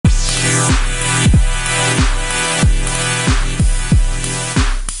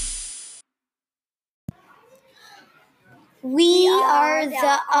We are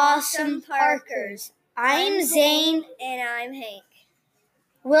the Awesome Parkers. I'm Zane. And I'm Hank.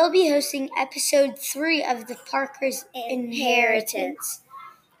 We'll be hosting episode 3 of the Parkers' Inheritance.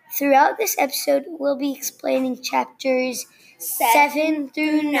 Throughout this episode, we'll be explaining chapters 7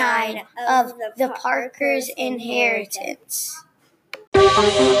 through 9 of the Parkers' Inheritance.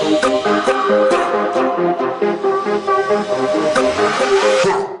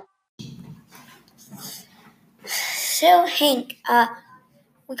 So, Hank,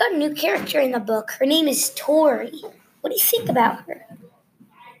 we got a new character in the book. Her name is Tori. What do you think about her?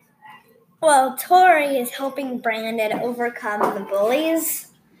 Well, Tori is helping Brandon overcome the bullies.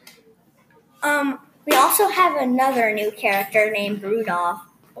 We also have another new character named Rudolph.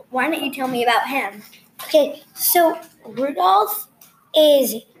 Why don't you tell me about him? Okay, so Rudolph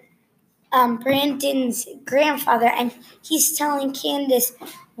is Brandon's grandfather, and he's telling Candace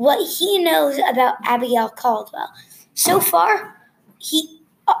what he knows about Abigail Caldwell. So far,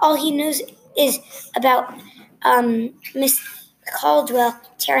 all he knows is about Miss Caldwell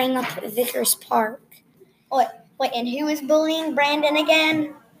tearing up Vickers Park. Wait, and who is bullying Brandon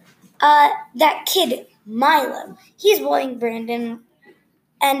again? That kid, Milo. He's bullying Brandon.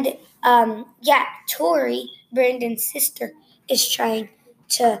 And, Tori, Brandon's sister, is trying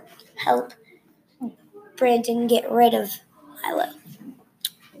to help Brandon get rid of Milo.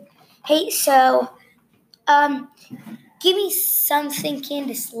 Hey, so, give me something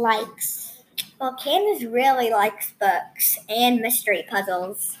Candace likes. Well, Candace really likes books and mystery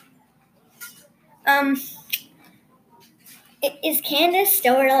puzzles. Is Candace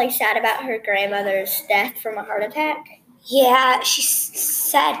still really sad about her grandmother's death from a heart attack? Yeah, she's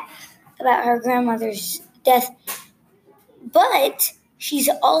sad about her grandmother's death, but she's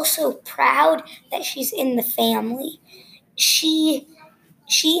also proud that she's in the family. She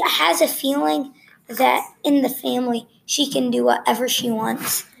has a feeling that in the family she can do whatever she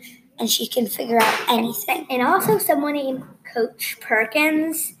wants and she can figure out anything. And also someone named Coach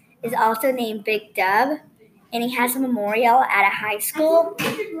Perkins is also named Big Dub, and he has a memorial at a high school.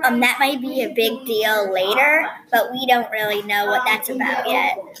 That might be a big deal later, but we don't really know what that's about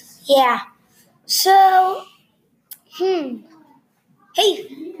yet. Yeah. So, hey,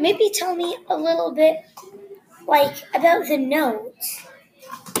 maybe tell me a little bit, about the notes.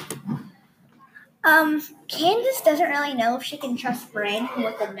 Candace doesn't really know if she can trust Brandon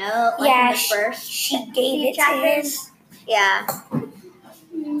with the note. Yeah, in the first she gave it chapters. to him. Yeah.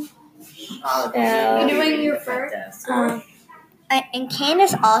 You're doing your first. And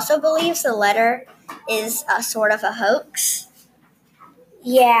Candace also believes the letter is sort of a hoax.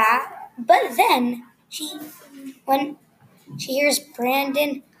 Yeah, but then when she hears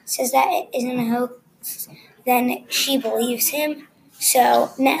Brandon says that it isn't a hoax, then she believes him.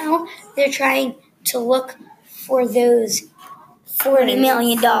 So now they're trying to look for those $40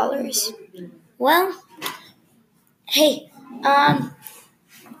 million. Well, hey,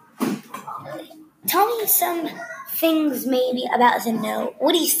 tell me some things maybe about the note.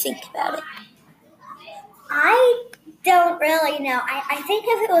 What do you think about it? I don't really know. I think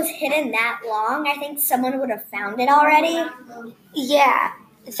if it was hidden that long, I think someone would have found it already. Yeah,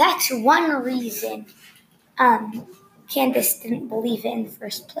 that's one reason Candace didn't believe it in the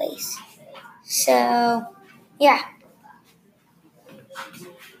first place. So, yeah.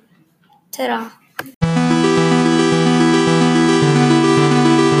 Ta-da.